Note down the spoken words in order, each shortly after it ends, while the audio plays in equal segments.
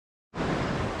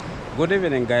Good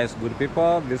evening, guys, good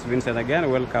people. This is Vincent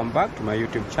again. Welcome back to my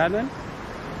YouTube channel.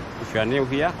 If you are new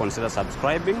here, consider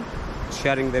subscribing,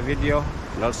 sharing the video,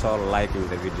 and also liking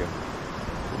the video.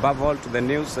 Above all, to the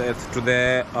news, to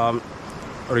the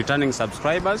returning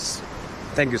subscribers,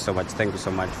 thank you so much. Thank you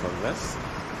so much for this.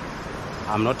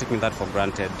 I'm not taking that for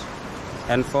granted.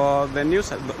 And for the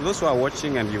news, those who are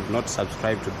watching and you've not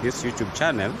subscribed to this YouTube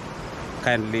channel,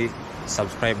 kindly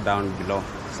subscribe down below.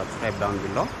 Subscribe down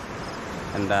below.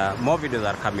 And more videos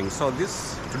are coming. So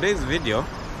today's video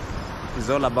is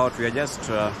all about, we are just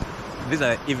this is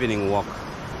an evening walk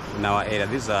in our area.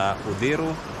 This is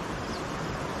Udhiru,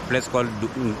 place called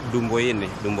Dumboine.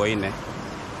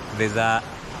 There's a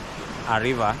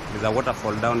river, there's a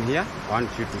waterfall down here. I want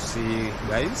you to see,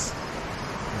 guys.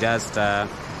 Just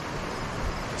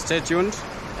stay tuned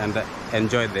and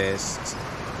enjoy the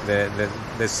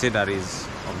sceneries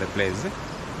of the place.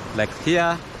 Like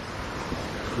here,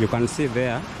 you can see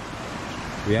there,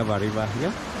 we have a river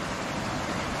here.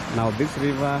 Now this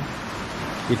river,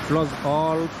 it flows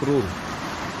all through.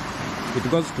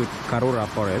 It goes to Karura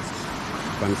forest,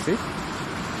 you can see.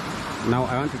 Now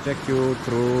I want to take you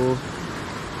through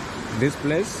this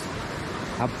place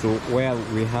up to where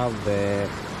we have the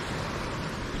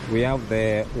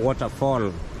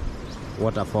waterfall.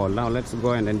 Now let's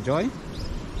go and enjoy.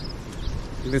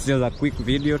 This is just a quick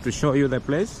video to show you the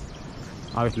place,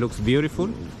 how it looks beautiful.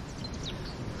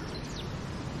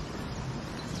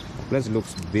 The place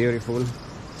looks beautiful,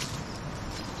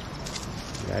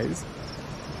 guys.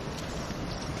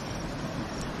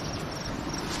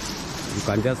 You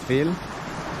can just feel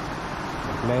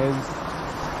the place,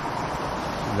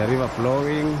 the river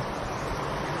flowing,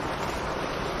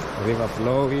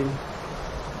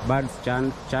 birds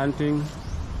chanting,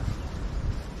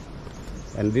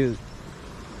 and this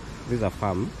is a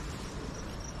farm.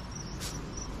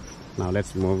 Now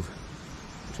let's move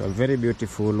to a very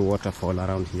beautiful waterfall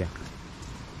around here.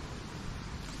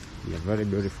 A very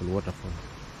beautiful waterfall.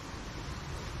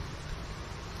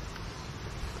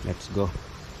 Let's go.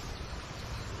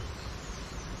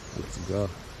 Let's go.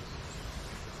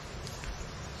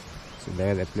 So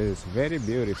there, the place is very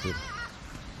beautiful.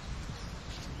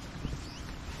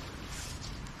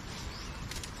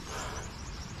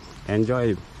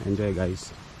 Enjoy,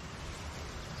 guys.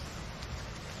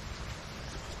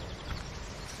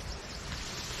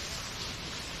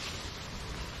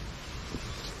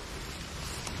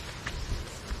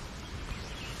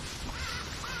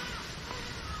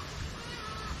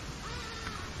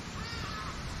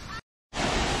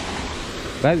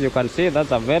 Guys, you can see that's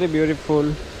a very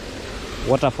beautiful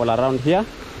waterfall around here.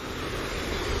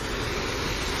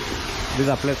 This is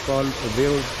a place called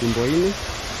Udhiru Dumboine.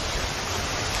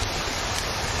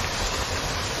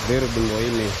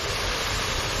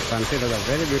 You can see there's a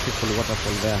very beautiful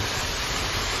waterfall there.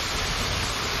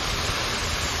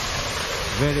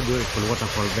 Very beautiful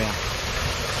waterfall there.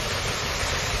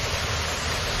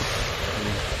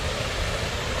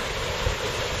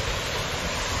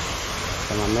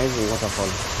 An amazing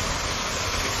waterfall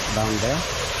down there.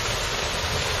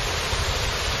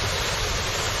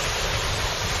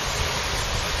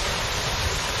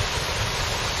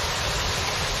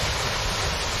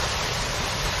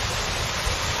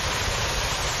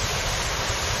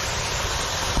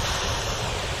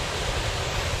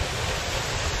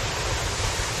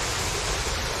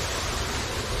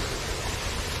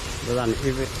 There's an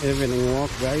evening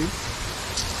walk, guys.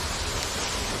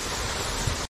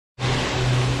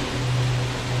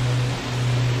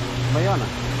 Bayana.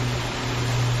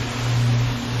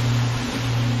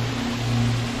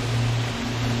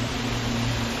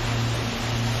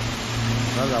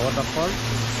 There's a waterfall.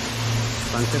 You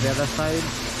can see the other side.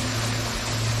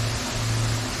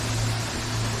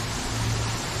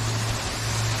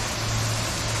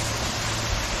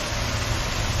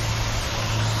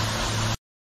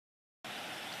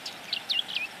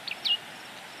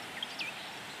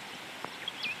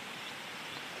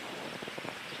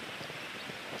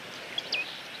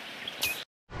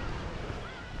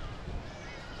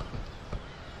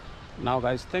 Now,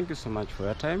 guys, thank you so much for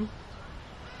your time.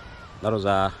 That was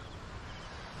a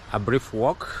brief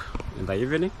walk in the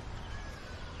evening.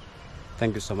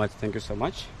 Thank you so much. Thank you so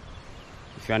much.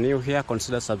 If you are new here,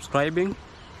 consider subscribing,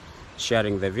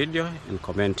 sharing the video, and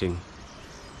commenting.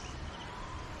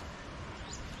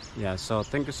 Yeah, so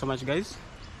thank you so much, guys.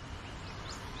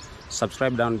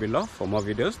 Subscribe down below for more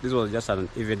videos. This was just an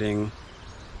evening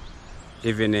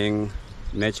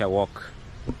nature walk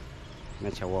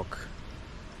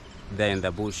there in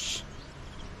the bush.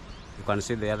 You can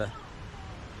see the other.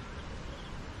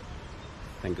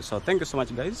 Thank you so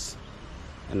much, guys,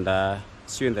 and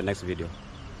see you in the next video.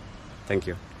 Thank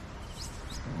you.